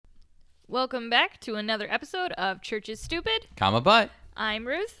Welcome back to another episode of Church is Stupid. Comma but. I'm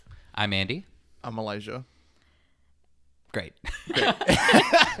Ruth. I'm Andy. I'm Elijah. Great.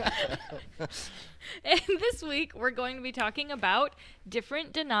 And this week we're going to be talking about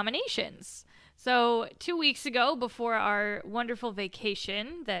different denominations. So 2 weeks ago, before our wonderful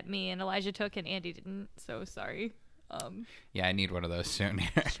vacation that me and Elijah took and Andy didn't, so sorry. Yeah, I need one of those soon.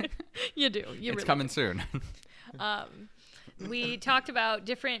 You do. You It's really coming soon. we talked about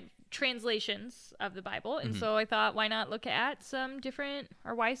different translations of the Bible, and so I thought, why not look at some different,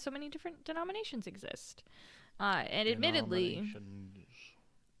 or why so many different denominations exist? And admittedly,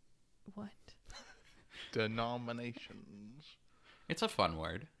 what? Denominations. It's a fun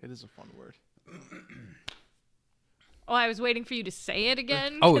word. It is a fun word. Oh, I was waiting for you to say it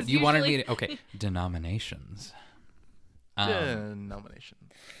again. Oh, 'cause you wanted usually- me to... Okay, denominations. Denomination.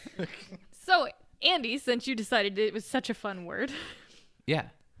 So, Andy, since you decided it was such a fun word, Yeah.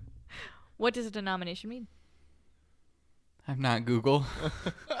 what does a denomination mean? I'm not Google.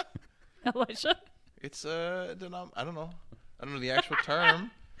 Elijah? It's a I don't know. I don't know the actual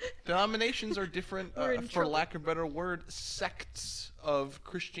term. Denominations are different, We're in for trouble. lack of a better word, sects of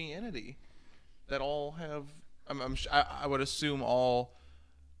Christianity that all have. I would assume all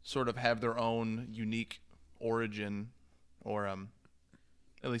sort of have their own unique origin, or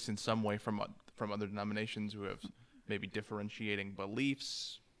at least in some way from other denominations who have maybe differentiating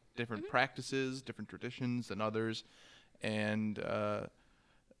beliefs, different practices, different traditions than others, and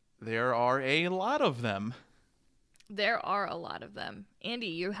there are a lot of them. There are a lot of them. Andy,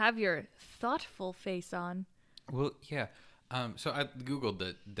 you have your thoughtful face on. Well, yeah. So I Googled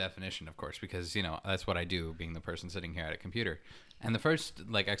the definition, of course, because, you know, that's what I do, being the person sitting here at a computer. And the first,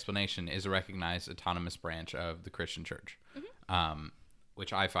 explanation is a recognized autonomous branch of the Christian church,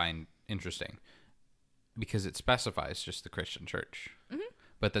 which I find interesting because it specifies just the Christian church.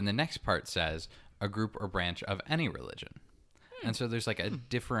 But then the next part says a group or branch of any religion. And so there's, a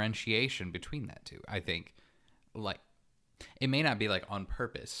differentiation between that two. I think, it may not be, on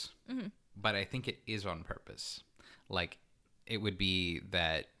purpose, but I think it is on purpose. It would be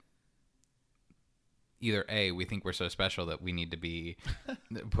that either A, we think we're so special that we need to be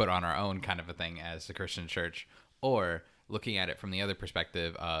put on our own kind of a thing as the Christian church, or looking at it from the other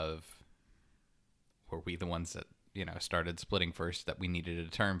perspective of, were we the ones that, started splitting first, that we needed a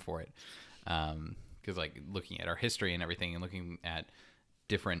term for it? Because, looking at our history and everything and looking at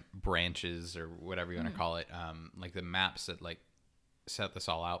different branches or whatever you want to call it, the maps that, set this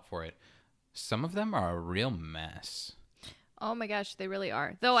all out for it, some of them are a real mess. Oh my gosh, they really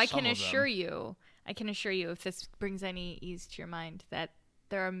are. Though I Some can of assure you, if this brings any ease to your mind, that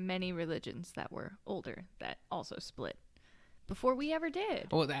there are many religions that were older that also split before we ever did.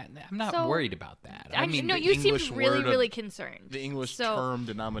 Well, I'm not So- worried about that. I mean, no, the you English seemed really, word of- really concerned. The English So- term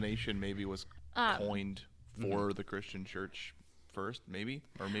denomination maybe was Um, coined for the Christian church first, maybe,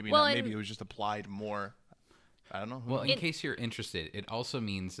 or maybe Well, not. Maybe and- it was just applied more. I don't know. Well, in case you're interested, it also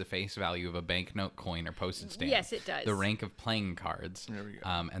means the face value of a banknote, coin, or postage stamp. Yes, it does. The rank of playing cards. There we go.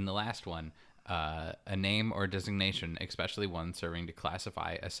 And the last one, a name or designation, especially one serving to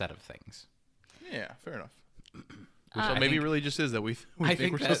classify a set of things. Yeah, fair enough. Which So I maybe think- it really just is that we I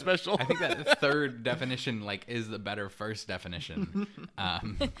think we're that, so special. I think that third definition is the better first definition.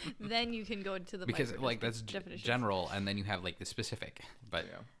 Then you can go into the Because micro that's definitions. general, and then you have the specific. But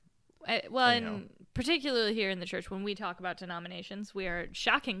Yeah. Well, Anyhow. and particularly here in the church, when we talk about denominations, we are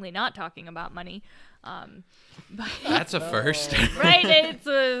shockingly not talking about money. But that's a first. right? It's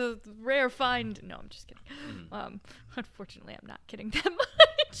a rare find. No, I'm just kidding. Unfortunately, I'm not kidding that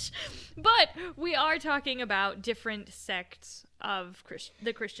much. But we are talking about different sects of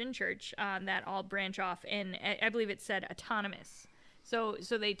the Christian church that all branch off in, I believe it said autonomous. So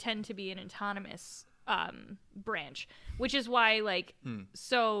they tend to be an autonomous branch, which is why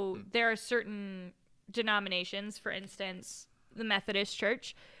so there are certain denominations, for instance, the Methodist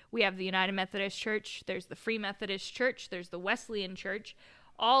Church. We have the United Methodist Church, there's the Free Methodist Church, there's the Wesleyan Church.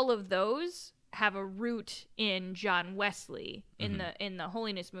 All of those have a root in John Wesley, in the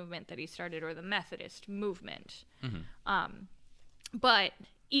holiness movement that he started, or the Methodist movement. But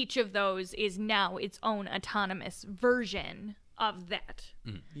each of those is now its own autonomous version of that.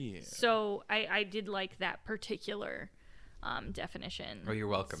 Yeah. So I did like that particular definition. Oh, you're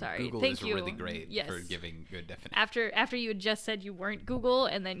welcome. Sorry. Google Thank is you. really great Yes. for giving good definition. After you had just said you weren't Google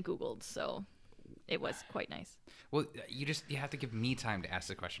and then Googled, so it was quite nice. Well, you have to give me time to ask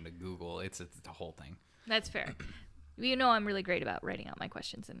the question to Google. It's the whole thing. That's fair. You know I'm really great about writing out my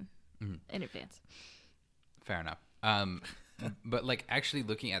questions in advance. Fair enough. But actually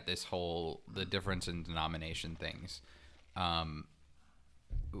looking at this the difference in denomination things,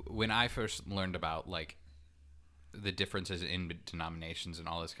 when I first learned about like the differences in denominations and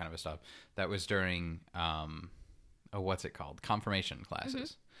all this kind of stuff, that was during what's it called, confirmation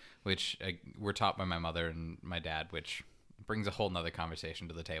classes, which were taught by my mother and my dad, which brings a whole nother conversation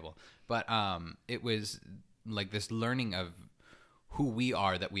to the table. But it was like this learning of who we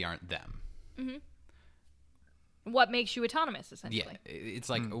are, that we aren't them. What makes you autonomous, essentially? Yeah, it's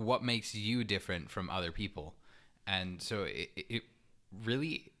like what makes you different from other people. And so it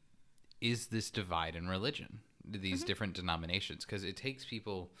really is this divide in religion, these different denominations, because it takes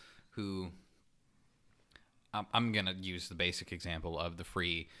people who, I'm going to use the basic example of the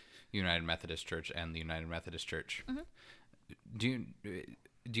Free United Methodist Church and the United Methodist Church. Do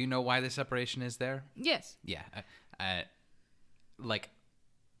you know why the separation is there? Yes. Yeah. Like,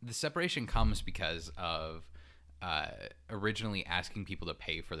 the separation comes because of originally asking people to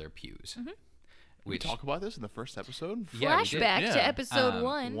pay for their pews. We talk about this in the first episode. Yeah, we did. Flashback Yeah. to episode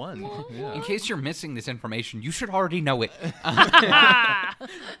 1. Yeah. In case you're missing this information, you should already know it.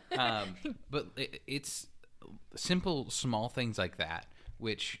 But it's simple, small things like that,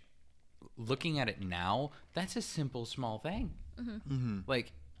 which, looking at it now, that's a simple, small thing.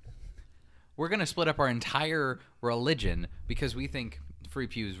 Like, we're going to split up our entire religion because we think free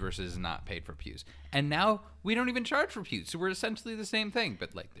pews versus not paid for pews. And now we don't even charge for pews. So we're essentially the same thing.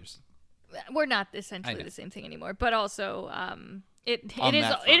 But, like, We're not essentially the same thing anymore, but also it On is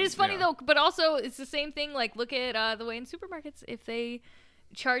that it is front, funny yeah. though, but also it's the same thing. Like, look at the way in supermarkets, if they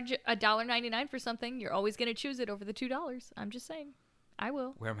charge $1.99 for something, you're always going to choose it over the $2. I'm just saying. I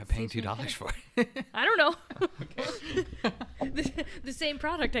will. where am I paying Saves me $2 for? I don't know. the same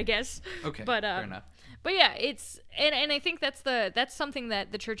product, I guess. Okay, but fair enough. But yeah, it's and I think that's something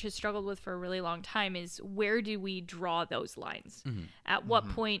that the church has struggled with for a really long time, is where do we draw those lines? At what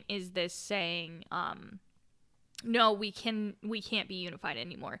point is this saying no, we can't be unified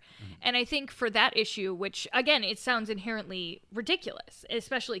anymore? And I think for that issue, which again, it sounds inherently ridiculous,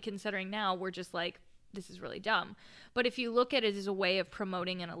 especially considering now we're just like, this is really dumb. But if you look at it as a way of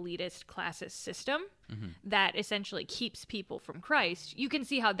promoting an elitist, classist system that essentially keeps people from Christ, you can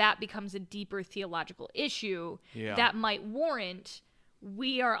see how that becomes a deeper theological issue that might warrant,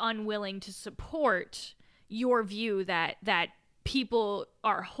 we are unwilling to support your view that people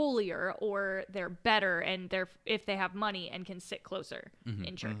are holier or they're better and if they have money and can sit closer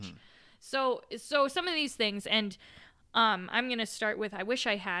in church. So some of these things, and I'm going to start with, I wish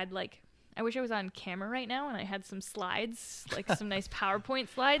I was on camera right now and I had some slides, like some nice PowerPoint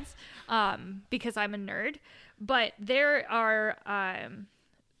slides, because I'm a nerd. But there are,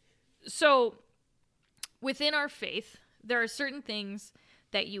 so within our faith, there are certain things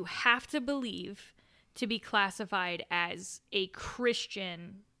that you have to believe to be classified as a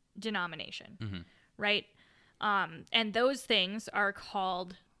Christian denomination, right? And those things are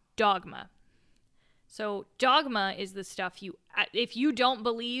called dogma. So dogma is the stuff if you don't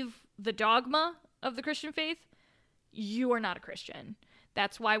believe the dogma of the Christian faith, you are not a Christian.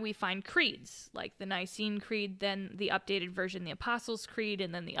 That's why we find creeds, like the Nicene Creed, then the updated version, the Apostles' Creed,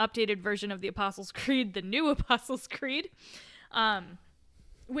 and then the updated version of the Apostles' Creed, the New Apostles' Creed,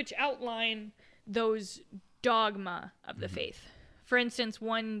 which outline those dogma of the faith. For instance,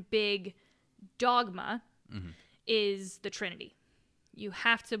 one big dogma is the Trinity. You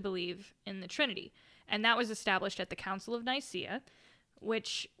have to believe in the Trinity. And that was established at the Council of Nicaea,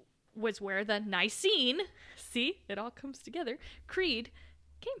 which was where the Nicene, see, it all comes together, creed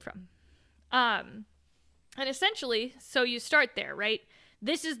came from. And essentially, so you start there, right?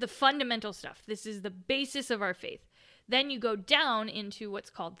 This is the fundamental stuff. This is the basis of our faith. Then you go down into what's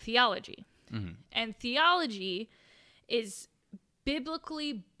called theology. And theology is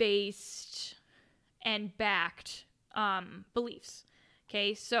biblically based and backed beliefs.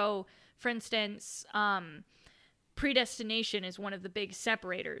 Okay, so for instance, predestination is one of the big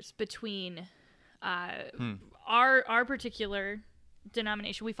separators between our particular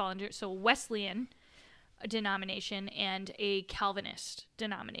denomination we fall under, so Wesleyan denomination, and a Calvinist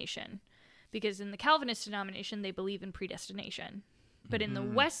denomination. Because in the Calvinist denomination, they believe in predestination. But in the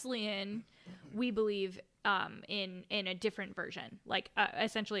Wesleyan, we believe in a different version, like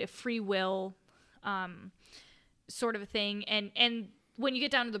essentially a free will sort of a thing. And when you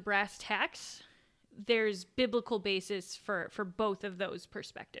get down to the brass tacks, there's biblical basis for both of those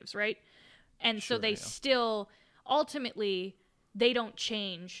perspectives, right? And so they still, ultimately, they don't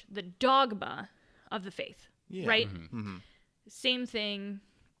change the dogma of the faith, right? Same thing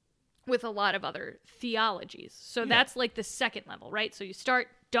with a lot of other theologies. So that's like the second level, right? So you start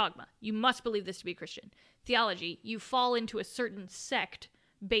dogma. You must believe this to be Christian. Theology, you fall into a certain sect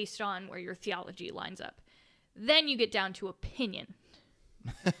based on where your theology lines up. Then you get down to opinion.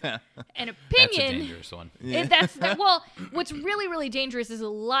 An That's a opinion. dangerous one. Well, what's really, really dangerous is a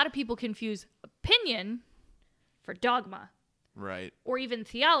lot of people confuse opinion for dogma, Right. or even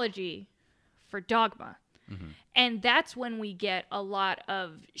theology for dogma. And that's when we get a lot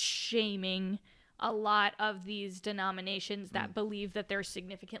of shaming, a lot of these denominations that believe that they're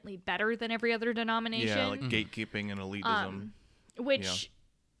significantly better than every other denomination. Yeah, like gatekeeping and elitism. Which,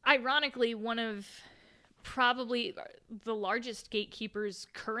 ironically, one of probably the largest gatekeepers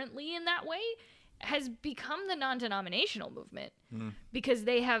currently in that way has become the non-denominational movement, because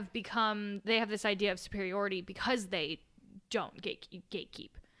they have this idea of superiority because they don't gatekeep.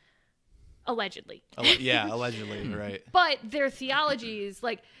 Allegedly. Allegedly, right. But their theologies,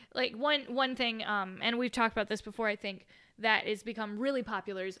 like one thing, and we've talked about this before, I think, that has become really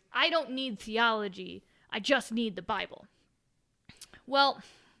popular is, I don't need theology, I just need the Bible. Well,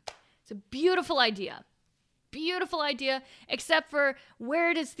 it's a beautiful idea. Beautiful idea, except for,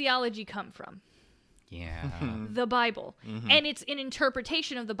 where does theology come from? Yeah. The Bible. And it's an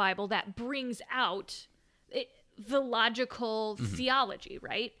interpretation of the Bible that brings out the logical theology,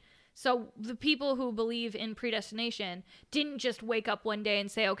 right? So the people who believe in predestination didn't just wake up one day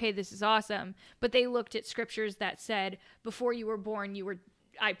and say, okay, this is awesome, but they looked at scriptures that said, before you were born,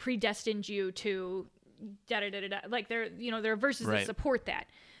 I predestined you to da-da-da-da-da. Like, there are verses that support that.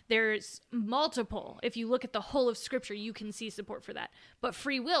 There's multiple. If you look at the whole of scripture, you can see support for that. But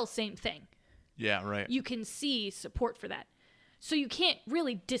free will, same thing. Yeah, right. You can see support for that. So you can't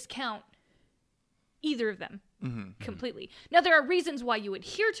really discount either of them completely. Now, there are reasons why you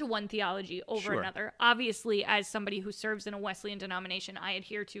adhere to one theology over another. Obviously, as somebody who serves in a Wesleyan denomination, I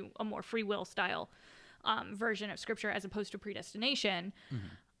adhere to a more free will style version of scripture as opposed to predestination.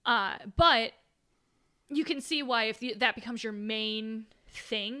 But you can see why, if that becomes your main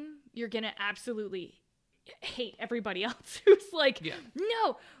thing, you're going to absolutely hate everybody else who's like,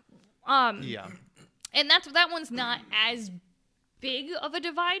 no. Yeah. And that one's not as big of a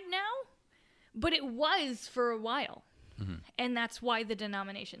divide now, but it was for a while. And that's why the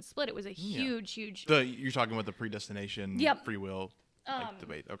denomination split. It was a huge You're talking about the predestination, free will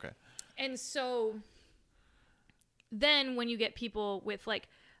debate. Okay. And so then when you get people with like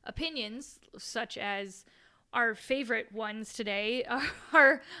opinions, such as our favorite ones today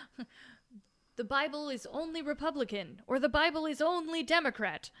are the Bible is only Republican, or the Bible is only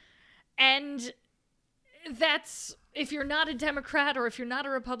Democrat. And that's, if you're not a Democrat or if you're not a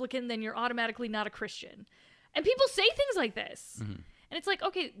Republican, then you're automatically not a Christian. And people say things like this. And it's like,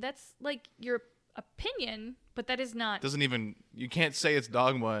 okay, that's like your opinion, but that is not. You can't say it's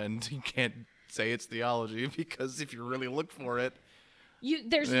dogma, and you can't say it's theology, because if you really look for it,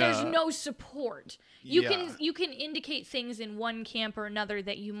 there's no support. You can indicate things in one camp or another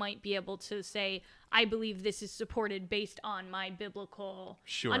that you might be able to say, I believe this is supported based on my biblical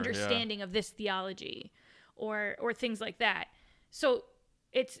understanding of this theology, or things like that. So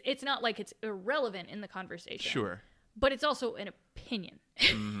it's not like it's irrelevant in the conversation. Sure. But it's also an opinion.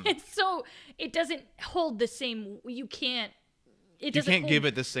 And so it doesn't hold the same. You can't give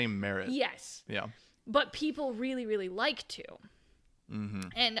it the same merit. Yes. Yeah. But people really, really like to.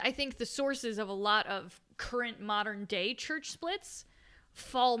 And I think the sources of a lot of current modern day church splits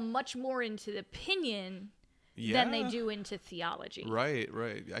fall much more into the opinion than they do into theology. Right.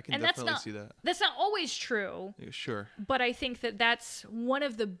 I can definitely see that. That's not always true. Yeah, sure. But I think that that's one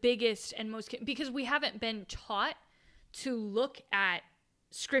of the biggest and most, because we haven't been taught to look at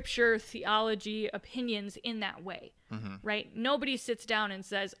scripture, theology, opinions in that way, right? Nobody sits down and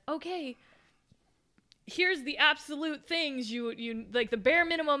says, okay, here's the absolute things you like, the bare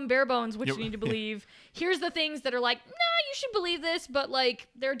minimum, bare bones, which you need to believe. Here's the things that are like, no, you should believe this, but like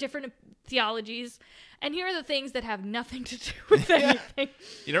there are different theologies. And here are the things that have nothing to do with anything.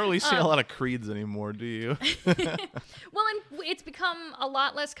 You don't really see a lot of creeds anymore, do you? Well, and it's become a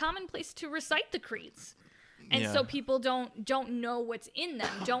lot less commonplace to recite the creeds. And so people don't know what's in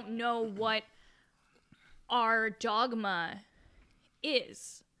them, don't know what our dogma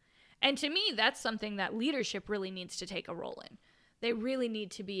is. And to me, that's something that leadership really needs to take a role in. They really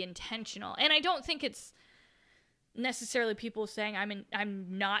need to be intentional. And I don't think it's necessarily people saying, I'm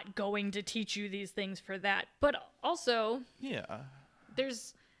not going to teach you these things for that. But also,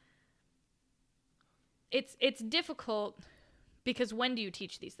 it's difficult, because when do you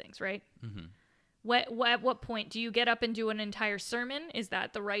teach these things, right? At what point do you get up and do an entire sermon? Is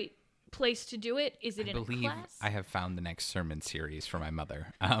that the right place to do it? Is it in a class? I have found the next sermon series for my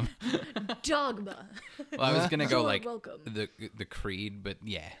mother. Dogma. Well, I was gonna go like welcome. the creed, but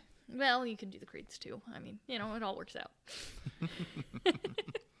yeah. Well, you can do the creeds too. I mean, it all works out.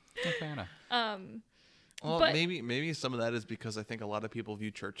 Fair enough. Well, But- maybe some of that is because I think a lot of people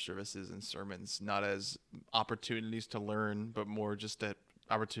view church services and sermons not as opportunities to learn, but more just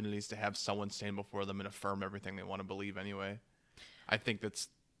opportunities to have someone stand before them and affirm everything they want to believe anyway. I think that's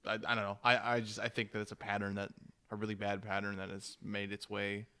I don't know. I think that it's a really bad pattern that has made its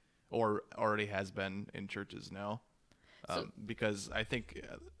way or already has been in churches now. Because I think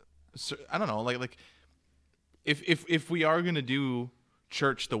I don't know, like if we are going to do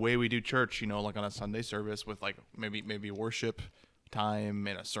church the way we do church, like on a Sunday service with like maybe worship time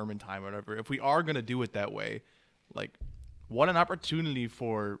and a sermon time or whatever, if we are going to do it that way, like what an opportunity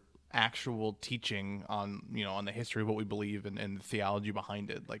for actual teaching on on the history of what we believe and the theology behind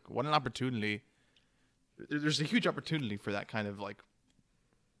it. Like what an opportunity. There's a huge opportunity for that kind of like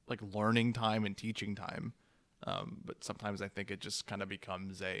learning time and teaching time. But sometimes I think it just kind of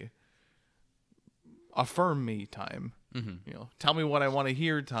becomes a affirm me time. Tell me what I want to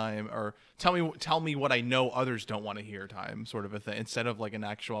hear time, or tell me what I know others don't want to hear time, sort of a thing, instead of like an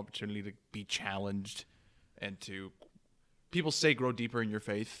actual opportunity to be challenged and to, people say grow deeper in your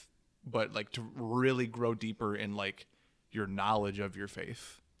faith, but like to really grow deeper in like your knowledge of your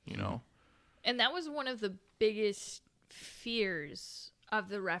faith, And that was one of the biggest fears of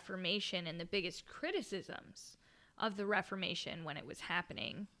the Reformation and the biggest criticisms of the Reformation when it was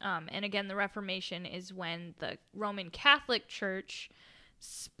happening. And again, the Reformation is when the Roman Catholic Church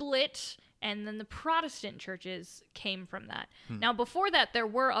split and then the Protestant churches came from that. Now, before that, there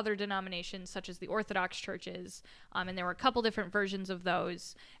were other denominations such as the Orthodox churches, and there were a couple different versions of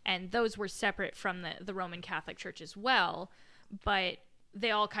those, and those were separate from the Roman Catholic Church as well, but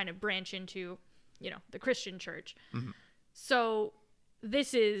they all kind of branch into, the Christian church. So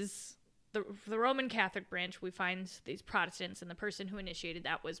this is the Roman Catholic branch. We find these Protestants, and the person who initiated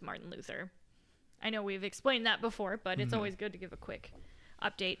that was Martin Luther. I know we've explained that before, but it's always good to give a quick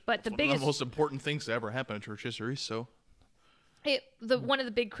update. But One of the most important things to ever happen in church history. So one of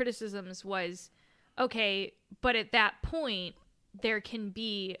the big criticisms was, okay, but at that point there can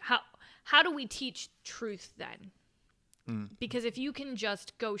be how do we teach truth then? Because if you can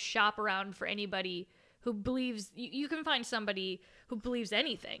just go shop around for anybody who believes, you can find somebody who believes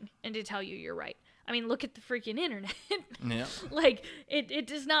anything and to tell you you're right. I mean, look at the freaking internet. yeah, Like, it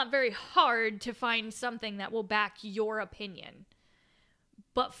is not very hard to find something that will back your opinion.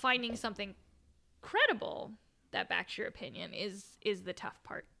 But finding something credible that backs your opinion is the tough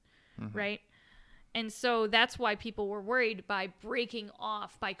part, right? And so that's why people were worried by breaking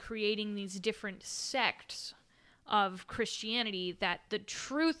off, by creating these different sects of Christianity, that the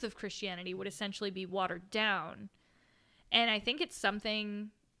truth of Christianity would essentially be watered down. And I think it's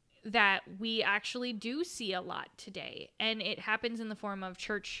something that we actually do see a lot today. And it happens in the form of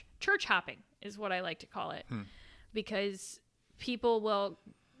church hopping is what I like to call it. Because people will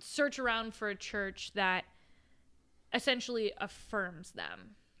search around for a church that essentially affirms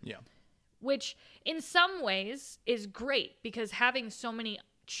them. yeah, Which in some ways is great, because having so many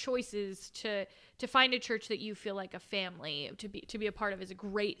choices to find a church that you feel like a family to be a part of is a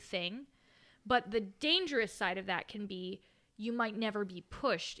great thing. But the dangerous side of that can be you might never be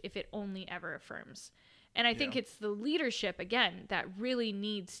pushed if it only ever affirms. And I think it's the leadership, again, that really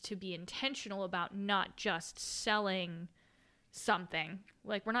needs to be intentional about not just selling something.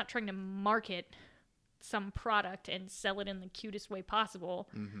 Like, we're not trying to market some product and sell it in the cutest way possible,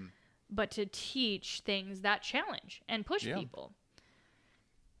 but to teach things that challenge and push people.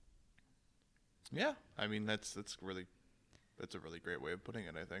 Yeah, I mean that's a really great way of putting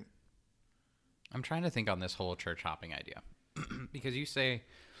it, I think. I'm trying to think on this whole church hopping idea because you say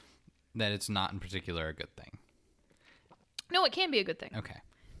that it's not in particular a good thing. No, it can be a good thing. Okay.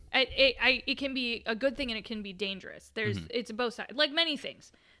 It can be a good thing and it can be dangerous. It's both sides. Like many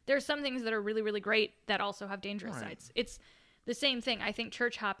things, there's some things that are really, really great that also have dangerous sides. It's the same thing. I think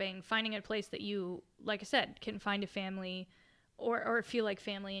church hopping, finding a place that you, like I said, can find a family or feel like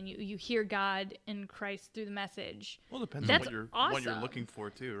family, and you hear God and Christ through the message. Well, it depends That's on awesome. what you're looking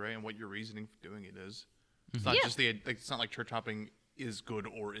for too, right? And what your reasoning for doing it is. It's not just it's not like church hopping is good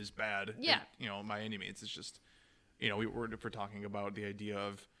or is bad. Yeah. By any means, it's just we're talking about the idea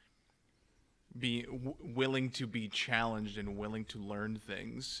of being willing to be challenged and willing to learn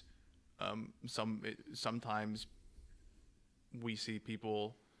things. Sometimes we see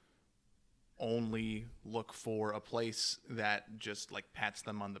people only look for a place that just like pats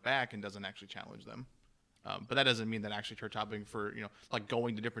them on the back and doesn't actually challenge them. But that doesn't mean that actually church hopping for, like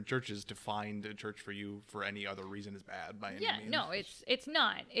going to different churches to find a church for you for any other reason is bad by any means. Yeah, no, it's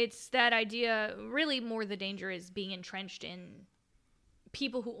not. It's that idea, really more the danger is being entrenched in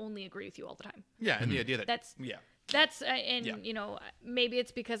people who only agree with you all the time. Yeah, and the idea that That's and Yeah. you know, maybe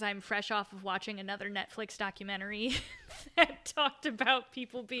it's because I'm fresh off of watching another Netflix documentary that talked about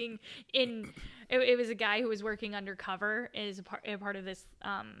people being in. It was a guy who was working undercover as a part of this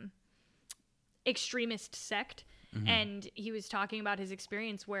extremist sect, and he was talking about his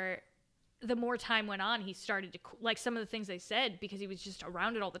experience where the more time went on, he started to like some of the things they said because he was just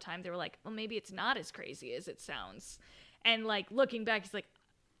around it all the time. They were like, well, maybe it's not as crazy as it sounds. And like looking back, he's like,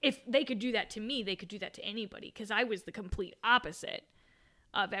 if they could do that to me, they could do that to anybody because I was the complete opposite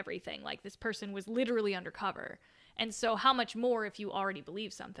of everything. Like this person was literally undercover. And so how much more if you already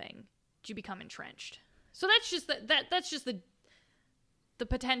believe something, do you become entrenched? So that's just that's just the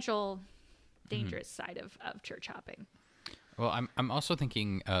potential dangerous side of church hopping. Well, I'm also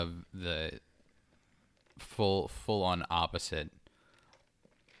thinking of the full on opposite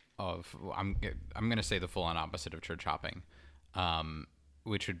of I'm gonna say the full on opposite of church hopping,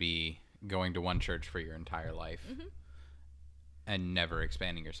 which would be going to one church for your entire life and never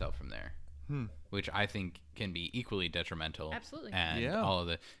expanding yourself from there. Which I think can be equally detrimental. Absolutely. And all of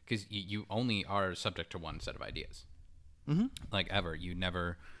the because you only are subject to one set of ideas, like ever. You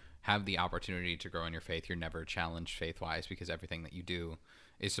never have the opportunity to grow in your faith. You're never challenged faith-wise because everything that you do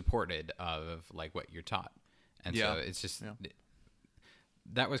is supported of like what you're taught. And so it's just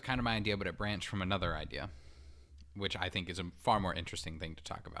that was kind of my idea, but it branched from another idea, which I think is a far more interesting thing to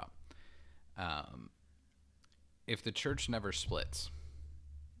talk about. If the church never splits,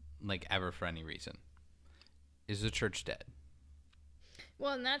 like ever for any reason, is the church dead?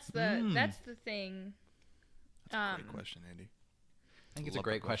 Well, and that's the thing. Great question, Andy. I think it's a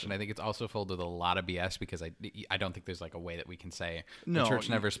great question. I think it's also filled with a lot of BS because I don't think there's like a way that we can say the church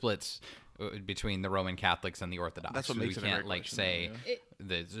never splits between the Roman Catholics and the Orthodox. That's what makes it a we can't great like question, say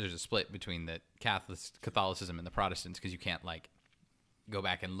though, there's a split between the Catholicism and the Protestants because you can't like go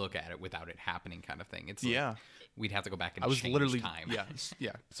back and look at it without it happening, kind of thing. It's like, we'd have to go back and change time.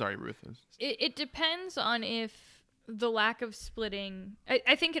 Sorry, Ruth. It depends on if the lack of splitting.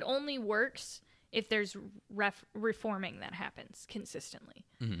 I think it only works if there's reforming that happens consistently.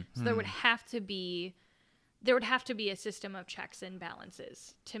 So there would have to be a system of checks and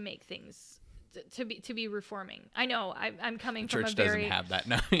balances to make things to be reforming. I know I'm coming from Church a very doesn't have that.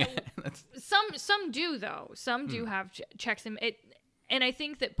 No, some do though. Some do have checks and it, and I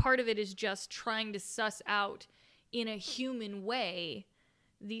think that part of it is just trying to suss out in a human way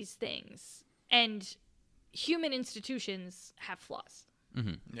these things, and human institutions have flaws.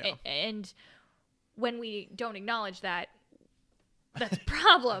 And when we don't acknowledge that, that's a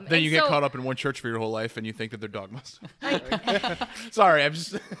problem. Then and you so, get caught up in one church for your whole life, and you think that they're dogmas. Sorry, I'm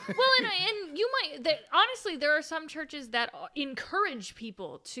just. Well, and you might. Honestly, there are some churches that encourage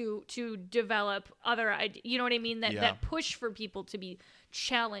people to develop other ideas. You know what I mean? That push for people to be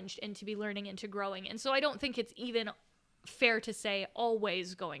challenged and to be learning and to growing. And so I don't think it's even fair to say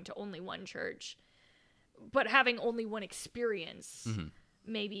always going to only one church, but having only one experience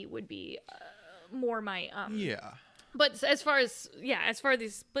maybe would be more my But as far as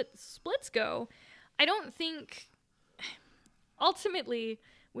these splits go, I don't think ultimately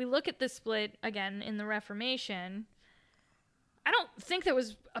we look at the split again in the Reformation. I don't think that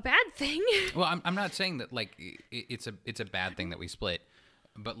was a bad thing. Well, I'm not saying that like it's a bad thing that we split,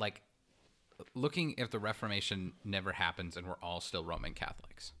 but like looking if the Reformation never happens and we're all still Roman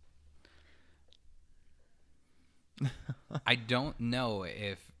Catholics. I don't know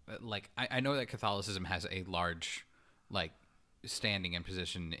if like I know that Catholicism has a large like standing and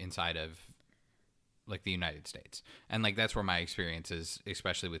position inside of like the United States, and like that's where my experience is,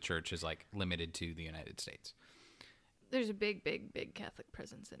 especially with church, is like limited to the United States. There's a big Catholic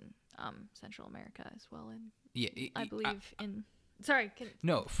presence in Central America as well, and I believe in. Sorry,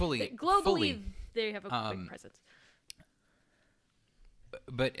 fully globally they have a big presence.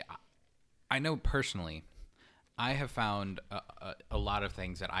 But I know personally, I have found a lot of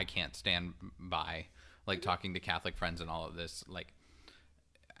things that I can't stand by, like talking to Catholic friends and all of this, like,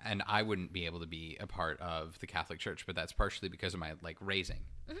 and I wouldn't be able to be a part of the Catholic Church, but that's partially because of my like raising.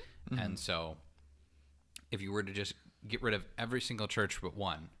 And so if you were to just get rid of every single church but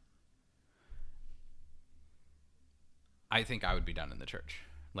one, I think I would be done in the church.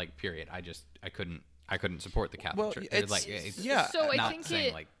 Like, period. I couldn't support the Catholic Church. So I think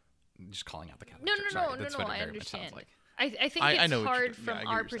saying like just calling out the Catholic Church. No, I understand. I think it's hard from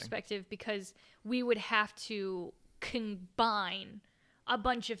our perspective because we would have to combine a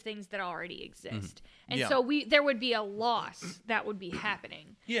bunch of things that already exist. And so there would be a loss that would be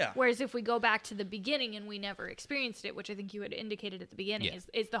happening. Whereas if we go back to the beginning and we never experienced it, which I think you had indicated at the beginning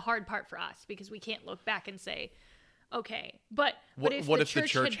is the hard part for us, because we can't look back and say, okay. But What if if the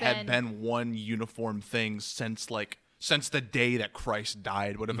church had been one uniform thing since the day that Christ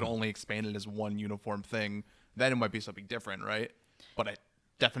died? What if it only expanded as one uniform thing? Then it might be something different, right? But it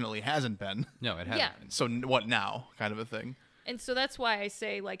definitely hasn't been. No, it hasn't. Yeah. So what now, kind of a thing. And so that's why I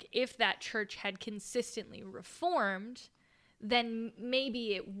say, like, if that church had consistently reformed, then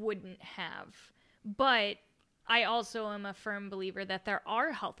maybe it wouldn't have. But I also am a firm believer that there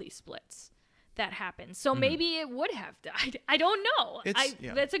are healthy splits that happen. So maybe it would have died. I don't know.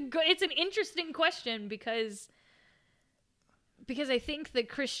 It's an interesting question because I think the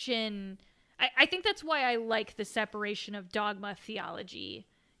Christian, I think that's why I like the separation of dogma, theology,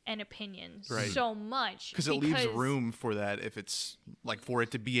 and opinion so much. Because it leaves room for that if it's like for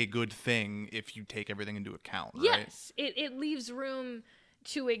it to be a good thing if you take everything into account, right? Yes, it leaves room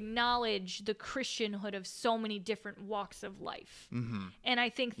to acknowledge the Christianhood of so many different walks of life. Mm-hmm. And I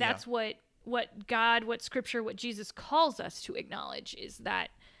think that's what God, what Scripture, what Jesus calls us to acknowledge is that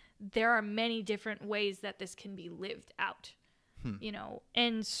there are many different ways that this can be lived out, you know?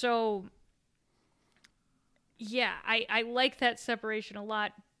 And so, yeah, I like that separation a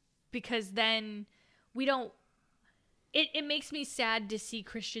lot because then we don't, it makes me sad to see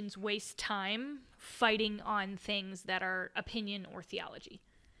Christians waste time fighting on things that are opinion or theology.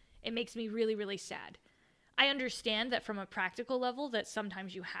 It makes me really, really sad. I understand that from a practical level that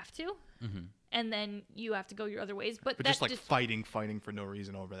sometimes you have to, and then you have to go your other ways. But that just like fighting for no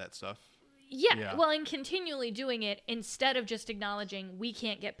reason over that stuff. Yeah, well, and continually doing it instead of just acknowledging we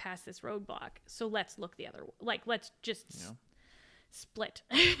can't get past this roadblock, so let's look the other way. Like, let's just split.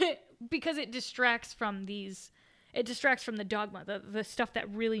 Because it distracts from the dogma, the stuff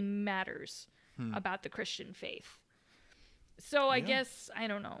that really matters about the Christian faith. So I guess, I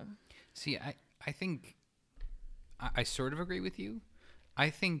don't know. See, I think I sort of agree with you. I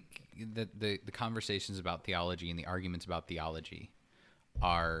think that the conversations about theology and the arguments about theology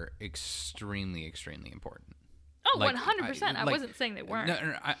are extremely, extremely important. Oh, like, 100%. I wasn't saying they weren't.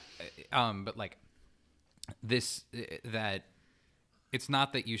 No, but like this, that it's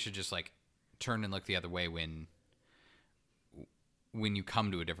not that you should just like turn and look the other way when you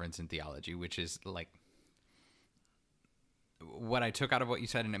come to a difference in theology, which is like what I took out of what you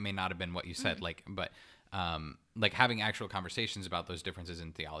said, and it may not have been what you said, but having actual conversations about those differences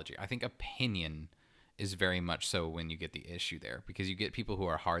in theology. I think opinion is very much so when you get the issue there, because you get people who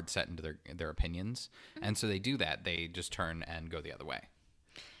are hard set into their opinions, and so they do that. They just turn and go the other way.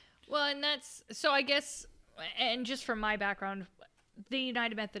 Well, and that's, so I guess, and just from my background, the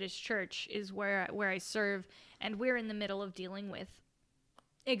United Methodist Church is where I serve, and we're in the middle of dealing with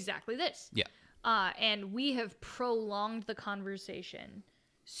exactly this. Yeah. And we have prolonged the conversation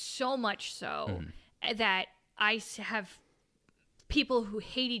so much so that I have people who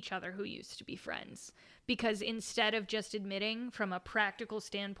hate each other who used to be friends, because instead of just admitting from a practical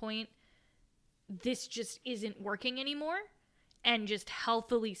standpoint, this just isn't working anymore, and just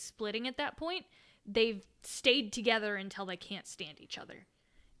healthily splitting at that point, they've stayed together until they can't stand each other.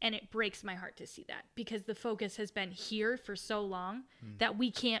 And it breaks my heart to see that, because the focus has been here for so long that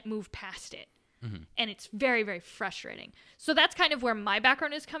we can't move past it. And it's very, very frustrating. So that's kind of where my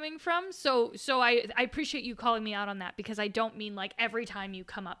background is coming from. So I appreciate you calling me out on that, because I don't mean like every time you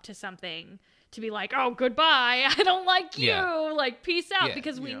come up to something to be like, oh, goodbye, I don't like you, like peace out,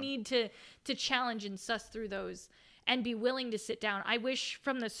 because we need to challenge and suss through those and be willing to sit down. I wish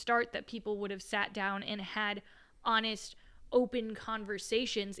from the start that people would have sat down and had honest, open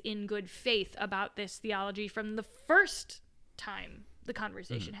conversations in good faith about this theology from the first time the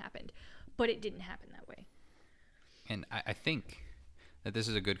conversation happened. But it didn't happen that way. And I think that this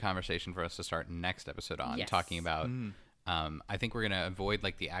is a good conversation for us to start next episode on, talking about, I think we're going to avoid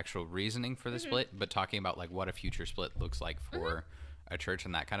like the actual reasoning for the split, but talking about like what a future split looks like for a church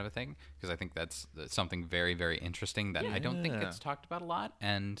and that kind of a thing. Because I think that's something very, very interesting that I don't think gets talked about a lot.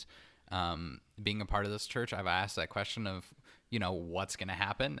 And being a part of this church, I've asked that question of, you know, what's going to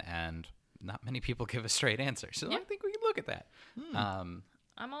happen? And not many people give a straight answer. So I think we can look at that.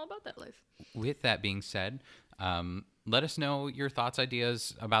 I'm all about that life. With that being said, let us know your thoughts,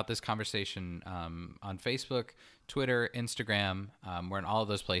 ideas about this conversation on Facebook, Twitter, Instagram. We're in all of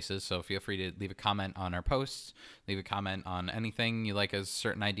those places, so feel free to leave a comment on our posts, leave a comment on anything you like, a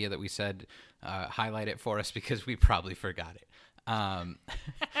certain idea that we said, highlight it for us, because we probably forgot it.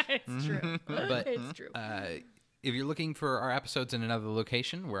 It's true. But it's true. If you're looking for our episodes in another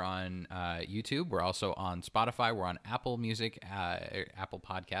location, we're on YouTube. We're also on Spotify. We're on Apple Music, Apple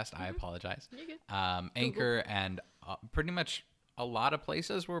Podcast. I apologize. You're good. Anchor, and pretty much a lot of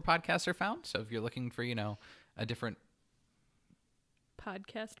places where podcasts are found. So if you're looking for, you know, a different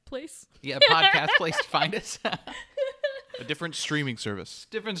podcast place. podcast place to find us. A different streaming service.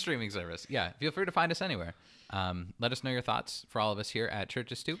 Different streaming service. Yeah, feel free to find us anywhere. Let us know your thoughts. For all of us here at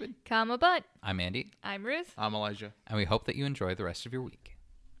Church is Stupid, Comma but. I'm Andy, I'm Ruth. I'm Elijah. and we hope that you enjoy the rest of your week.